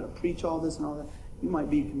 I've got to preach all this and all that. You might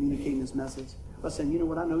be communicating this message by saying, you know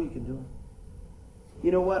what? I know you can do it.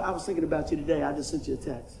 You know what? I was thinking about you today. I just sent you a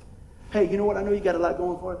text. Hey, you know what? I know you got a lot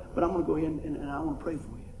going for it, but I'm going to go ahead and I want to pray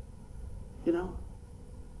for you. You know?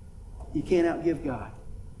 You can't outgive God.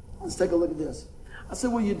 Let's take a look at this. I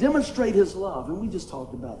said, well, you demonstrate his love. And we just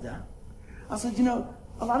talked about that. I said, you know,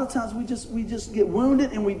 a lot of times we just get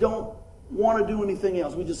wounded and we don't want to do anything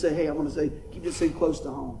else. We just say, hey, I want to say, keep this thing close to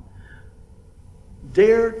home.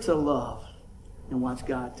 Dare to love and watch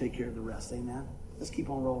God take care of the rest. Amen? Let's keep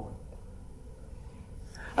on rolling.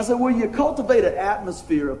 I said, well, you cultivate an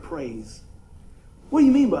atmosphere of praise. What do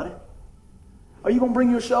you mean, buddy? Are you going to bring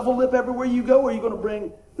your shovel lip everywhere you go, or are you going to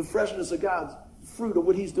bring the freshness of God's fruit of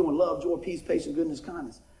what he's doing? Love, joy, peace, patience, goodness,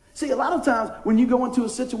 kindness. See, a lot of times when you go into a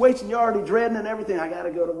situation, you're already dreading and everything. I got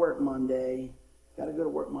to go to work Monday. Got to go to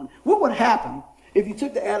work Monday. What would happen if you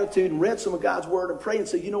took the attitude and read some of God's word and prayed and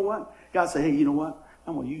said, you know what? God said, hey, you know what?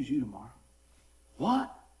 I'm going to use you tomorrow.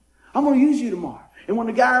 What? I'm going to use you tomorrow. And when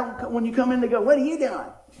you come in, they go, what are you doing?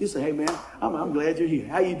 You say, hey, man, I'm glad you're here.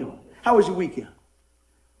 How you doing? How was your weekend?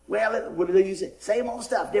 Well, what do they use? Same old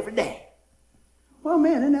stuff, different day. Well,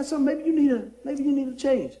 man, isn't that something? Maybe you need a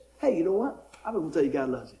change. Hey, you know what? I'm going to tell you God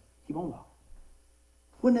loves you. Keep on walking.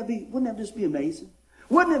 Wouldn't that just be amazing?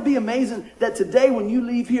 Wouldn't it be amazing that today when you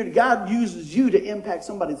leave here, God uses you to impact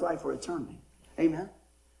somebody's life for eternity? Amen?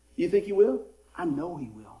 You think he will? I know he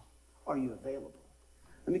will. Are you available?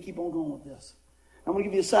 Let me keep on going with this. I'm going to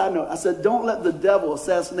give you a side note. I said, don't let the devil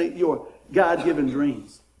assassinate your God-given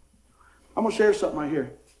dreams. I'm going to share something right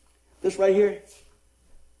here. This right here,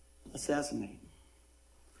 assassinate.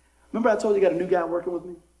 Remember I told you I got a new guy working with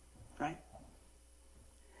me? Right?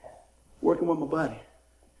 Working with my buddy.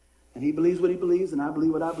 And he believes what he believes, and I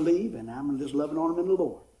believe what I believe, and I'm just loving on him in the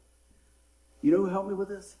Lord. You know who helped me with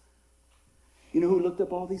this? You know who looked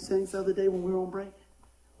up all these things the other day when we were on break?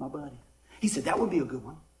 My buddy. He said, that would be a good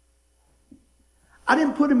one. I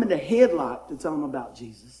didn't put him in the headlock to tell him about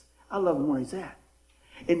Jesus. I love him where he's at.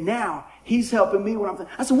 And now he's helping me when I'm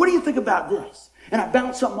thinking. I said, what do you think about this? And I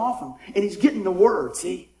bounced something off him, and he's getting the word,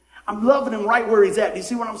 see? I'm loving him right where he's at. Do you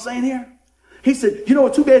see what I'm saying here? He said, you know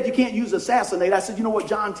what, too bad you can't use assassinate. I said, you know what,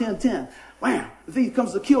 John 10:10. Wow, the thief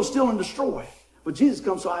comes to kill, steal, and destroy. But Jesus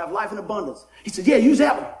comes so I have life in abundance. He said, yeah, use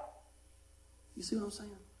that one. You see what I'm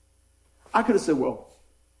saying? I could have said, well,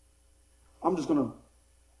 I'm just going to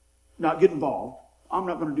not get involved. I'm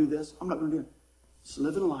not going to do this. I'm not going to do it. Just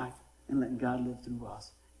living life and letting God live through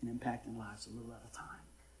us and impacting lives a little at a time.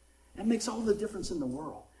 That makes all the difference in the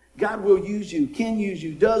world. God will use you, can use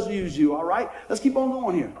you, does use you, all right? Let's keep on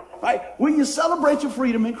going here, right? Will you celebrate your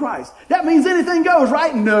freedom in Christ? That means anything goes,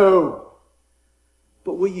 right? No.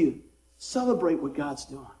 But will you celebrate what God's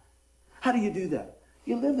doing? How do you do that?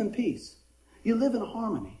 You live in peace. You live in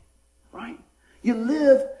harmony, right? You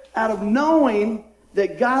live out of knowing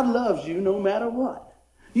that God loves you no matter what.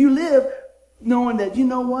 You live knowing that, you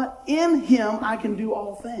know what? In him, I can do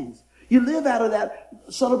all things. You live out of that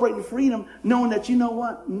celebrating freedom, knowing that, you know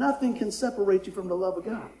what? Nothing can separate you from the love of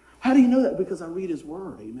God. How do you know that? Because I read his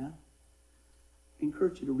word, amen? I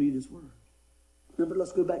encourage you to read his word. Remember,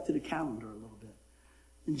 let's go back to the calendar a little bit.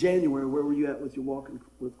 In January, where were you at with your walk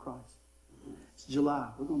with Christ? It's July.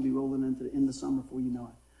 We're going to be rolling into the end of summer before you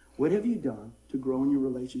know it. What have you done to grow in your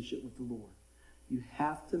relationship with the Lord? You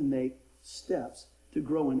have to make steps to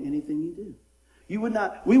grow in anything you do.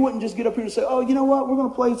 We wouldn't just get up here and say, oh, you know what? We're going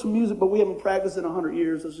to play some music, but we haven't practiced in 100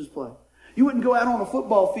 years. Let's just play. You wouldn't go out on a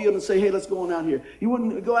football field and say, hey, let's go on out here. You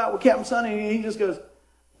wouldn't go out with Captain Sonny and he just goes,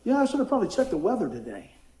 yeah, I should have probably checked the weather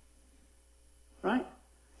today. Right?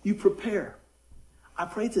 You prepare. I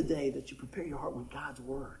pray today that you prepare your heart with God's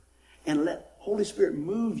word and let Holy Spirit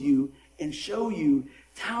move you and show you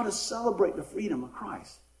how to celebrate the freedom of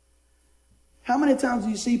Christ. How many times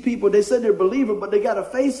do you see people, they said they're a believer, but they got a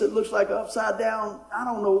face that looks like upside down, I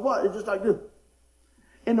don't know what, it's just like this.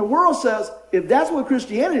 And the world says, if that's what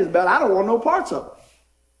Christianity is about, I don't want no parts of it.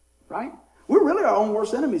 Right? We're really our own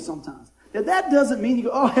worst enemies sometimes. Now that doesn't mean you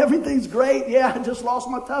go, oh, everything's great, yeah, I just lost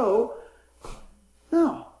my toe.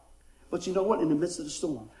 No. But you know what? In the midst of the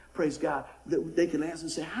storm, praise God, that they can answer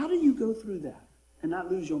and say, how do you go through that and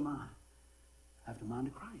not lose your mind? I have the mind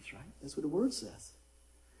of Christ, right? That's what the word says.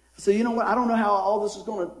 So you know what? I don't know how all this is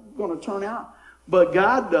going to turn out, but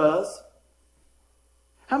God does.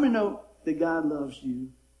 How many know that God loves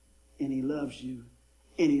you, and he loves you,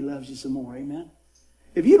 and he loves you some more? Amen?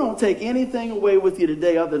 If you don't take anything away with you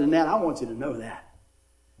today other than that, I want you to know that.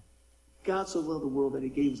 God so loved the world that he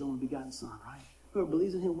gave his only begotten son, right? Whoever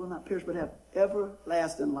believes in him will not perish but have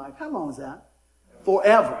everlasting life. How long is that?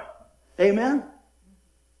 Forever. Amen?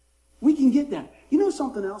 We can get that. You know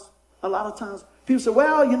something else? A lot of times people say,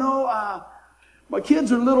 well, you know, my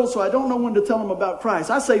kids are little, so I don't know when to tell them about Christ.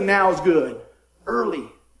 I say now is good. Early.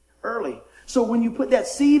 So when you put that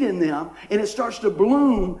seed in them and it starts to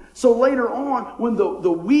bloom, so later on when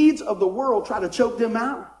the weeds of the world try to choke them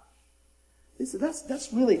out, they said, that's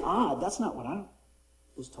really odd. That's not what I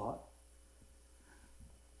was taught.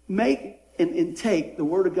 Make and take the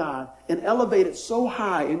Word of God and elevate it so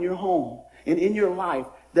high in your home and in your life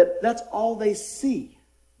that that's all they see.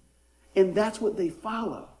 And that's what they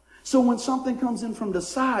follow. So when something comes in from the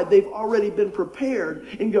side, they've already been prepared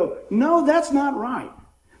and go, no, that's not right.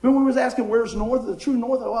 Remember when we was asking where's north, the true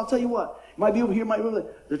north? Oh, I'll tell you what. It might be over here, might be over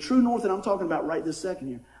there. The true north that I'm talking about right this second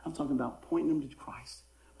here, I'm talking about pointing them to Christ,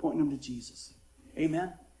 pointing them to Jesus.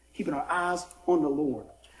 Amen? Keeping our eyes on the Lord.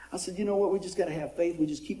 I said, you know what? We just got to have faith. We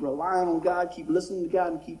just keep relying on God, keep listening to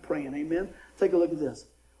God, and keep praying. Amen? Take a look at this.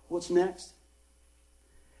 What's next?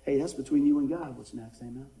 Hey, that's between you and God. What's next?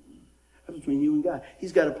 Amen? That's between you and God.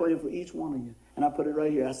 He's got a plan for each one of you. And I put it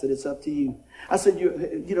right here. I said, it's up to you. I said,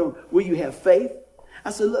 will you have faith? I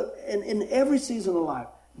said, look, in every season of life,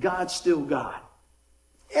 God's still God.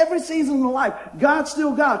 Every season of life, God's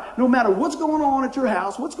still God. No matter what's going on at your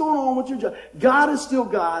house, what's going on with your job, God is still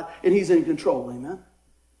God, and He's in control. Amen?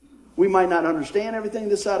 We might not understand everything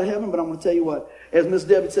this side of heaven, but I'm going to tell you what, as Miss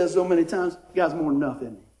Debbie says so many times, God's more than enough,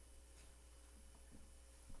 isn't He?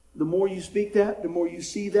 The more you speak that, the more you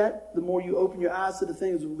see that, the more you open your eyes to the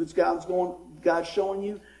things which God's showing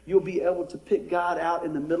you, you'll be able to pick God out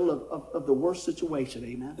in the middle of the worst situation.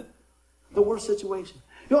 Amen? The worst situation.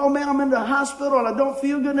 Oh man, I'm in the hospital and I don't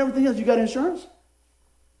feel good and everything else. You got insurance?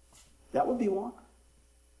 That would be one.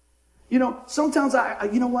 Sometimes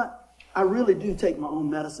you know what? I really do take my own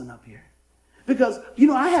medicine up here. Because,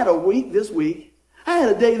 I had a week this week. I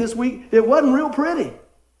had a day this week that wasn't real pretty.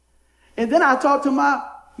 And then I talked to my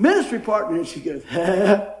ministry partner and she goes,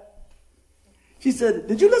 she said,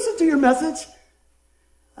 did you listen to your message?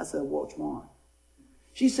 I said, which one?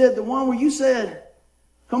 She said, the one where you said,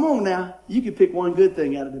 come on now, you can pick one good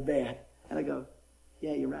thing out of the bad. And I go,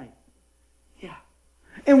 yeah, you're right. Yeah.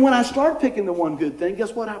 And when I started picking the one good thing,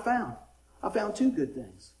 guess what I found? I found two good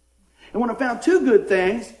things. And when I found two good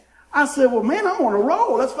things, I said, well, man, I'm on a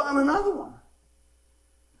roll. Let's find another one.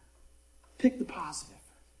 Pick the positive.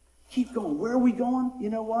 Keep going. Where are we going? You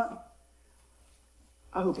know what?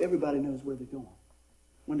 I hope everybody knows where they're going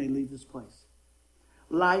when they leave this place.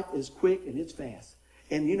 Life is quick and it's fast.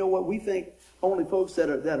 And you know what? We think only folks that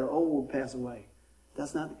are old pass away.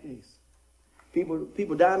 That's not the case.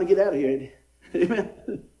 People dying to get out of here.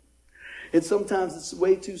 Amen. And sometimes it's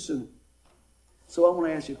way too soon. So I want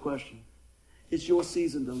to ask you a question. It's your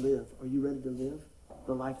season to live. Are you ready to live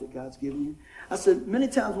the life that God's given you? I said many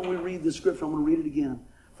times when we read the scripture, I'm going to read it again.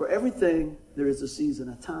 For everything, there is a season,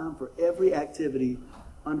 a time for every activity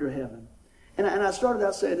under heaven. And I started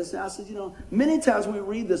out saying this, and I said, many times we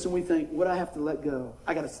read this and we think, what I have to let go?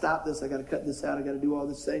 I got to stop this. I got to cut this out. I got to do all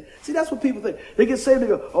this. See, that's what people think. They get saved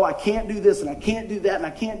and they go, oh, I can't do this and I can't do that and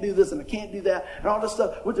I can't do this and I can't do that and all this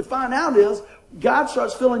stuff. What you find out is God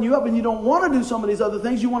starts filling you up and you don't want to do some of these other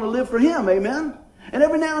things. You want to live for Him. Amen? And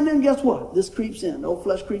every now and then, guess what? This creeps in. The old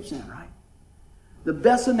flesh creeps in, right? The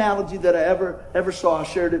best analogy that I ever saw, I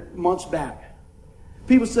shared it months back.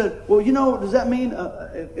 People said, well, does that mean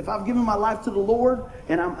if I've given my life to the Lord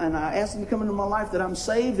and I ask Him to come into my life that I'm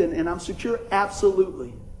saved and I'm secure?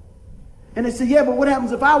 Absolutely. And they said, yeah, but what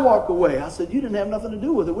happens if I walk away? I said, you didn't have nothing to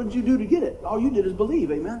do with it. What did you do to get it? All you did is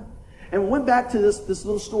believe. Amen. And we went back to this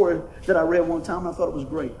little story that I read one time. And I thought it was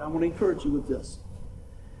great. I want to encourage you with this.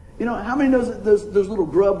 How many knows those little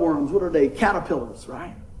grub worms? What are they? Caterpillars,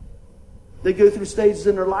 right? They go through stages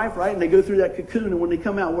in their life, right? And they go through that cocoon. And when they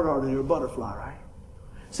come out, what are they? They're a butterfly, right?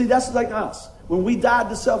 See, that's like us. When we died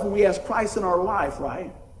to self and we asked Christ in our life,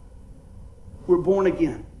 right? We're born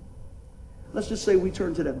again. Let's just say we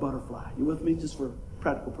turn to that butterfly. You with me? Just for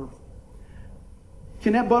practical purpose.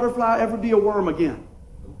 Can that butterfly ever be a worm again?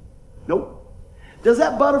 Nope. Does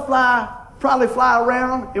that butterfly probably fly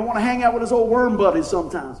around and want to hang out with his old worm buddies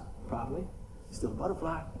sometimes? Probably. He's still a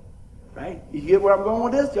butterfly. Right? You get where I'm going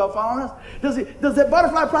with this? Y'all following this? Does that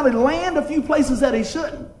butterfly probably land a few places that he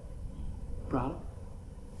shouldn't? Probably.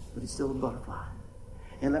 But he's still a butterfly.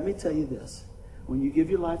 And let me tell you this. When you give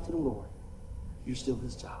your life to the Lord, you're still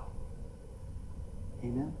His child.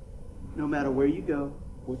 Amen? No matter where you go,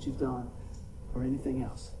 what you've done, or anything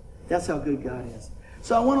else. That's how good God is.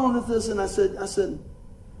 So I went on with this and I said,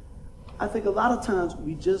 I think a lot of times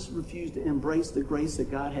we just refuse to embrace the grace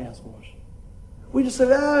that God has for us. We just say,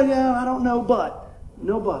 oh yeah, I don't know, but.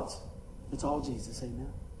 No buts. It's all Jesus.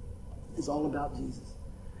 Amen? It's all about Jesus.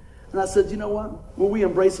 And I said, you know what? When we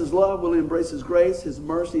embrace His love, we'll embrace His grace, His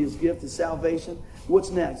mercy, His gift, His salvation. What's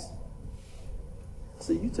next? I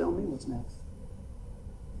said, you tell me what's next.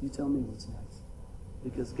 You tell me what's next.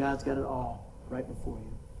 because God's got it all right before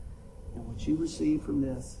you. And what you receive from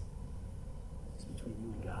this is between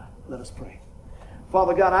you and God. Let us pray.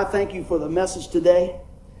 Father God, I thank you for the message today.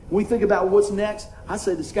 When we think about what's next, I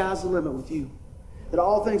say the sky's the limit with you. That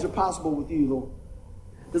all things are possible with you, Lord.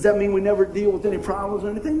 Does that mean we never deal with any problems or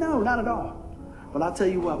anything? No, not at all. But I'll tell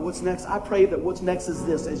you what, what's next? I pray that what's next is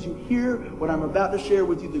this. As you hear what I'm about to share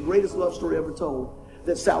with you, the greatest love story ever told,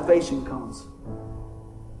 that salvation comes.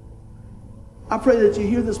 I pray that you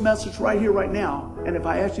hear this message right here, right now. And if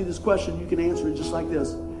I ask you this question, you can answer it just like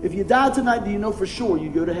this. If you died tonight, do you know for sure you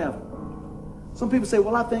go to heaven? Some people say,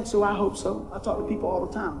 well, I think so, I hope so. I talk to people all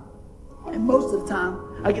the time. And most of the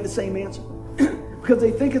time, I get the same answer. Because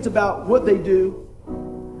they think it's about what they do,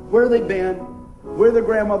 where they've been, where their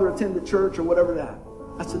grandmother attended church or whatever that.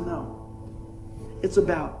 I said, no. It's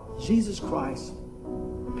about Jesus Christ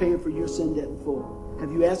paying for your sin debt in full.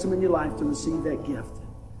 Have you asked him in your life to receive that gift?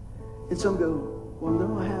 And some go, well,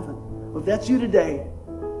 no, I haven't. Well, if that's you today,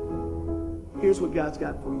 here's what God's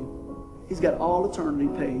got for you. He's got all eternity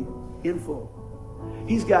paid in full.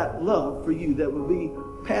 He's got love for you that will be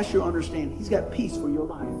past your understanding. He's got peace for your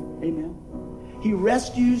life. Amen. He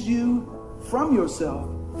rescues you from yourself,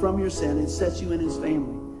 from your sin, and sets you in his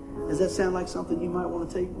family. Does that sound like something you might want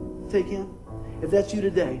to take in? If that's you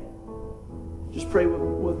today, just pray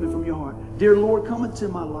with me from your heart. Dear Lord, come into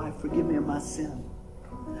my life. Forgive me of my sin.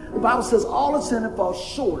 The Bible says all have sinned and fall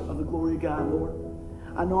short of the glory of God, Lord.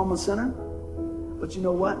 I know I'm a sinner, but you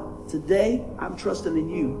know what? Today, I'm trusting in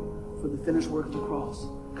you for the finished work of the cross.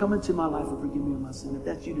 Come into my life and forgive me of my sin. If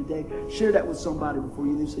that's you today, share that with somebody before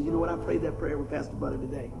you leave. Say, you know what? I prayed that prayer with Pastor Buddy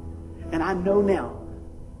today. And I know now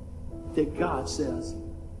that God says,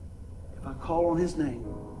 if I call on his name,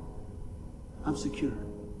 I'm secure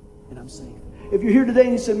and I'm safe. If you're here today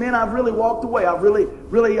and you say, man, I've really walked away. I've really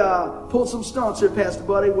pulled some stunts here, Pastor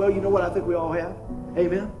Buddy. Well, you know what? I think we all have.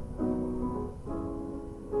 Amen.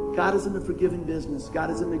 God is in the forgiving business. God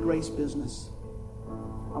is in the grace business.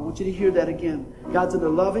 I want you to hear that again. God's in the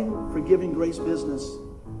loving, forgiving grace business.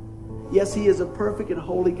 Yes, he is a perfect and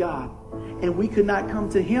holy God. And we could not come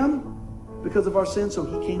to him because of our sins, so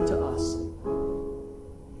he came to us.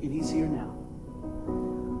 And he's here now.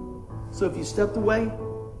 So if you stepped away,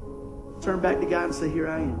 turn back to God and say, here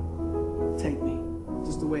I am. Take me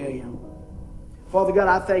just the way I am. Father God,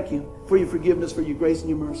 I thank you for your forgiveness, for your grace and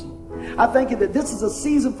your mercy. I thank you that this is a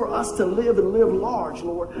season for us to live and live large,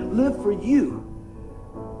 Lord. Live for you.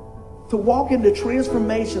 To walk into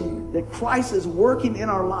transformation that Christ is working in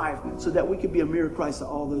our life so that we can be a mirror of Christ to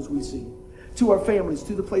all those we see. To our families,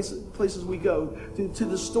 to the places we go, to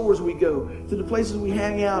the stores we go, to the places we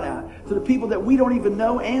hang out at, to the people that we don't even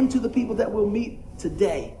know, and to the people that we'll meet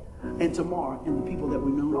today and tomorrow, and the people that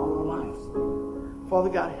we've known all our lives. Father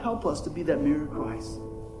God, help us to be that mirror of Christ.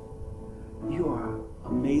 You are an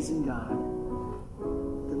amazing God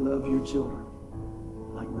that loves your children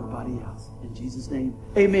like nobody else. In Jesus' name,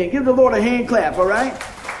 amen. Give the Lord a hand clap, all right?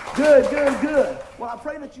 Good, good, good. Well, I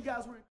pray that you guys were...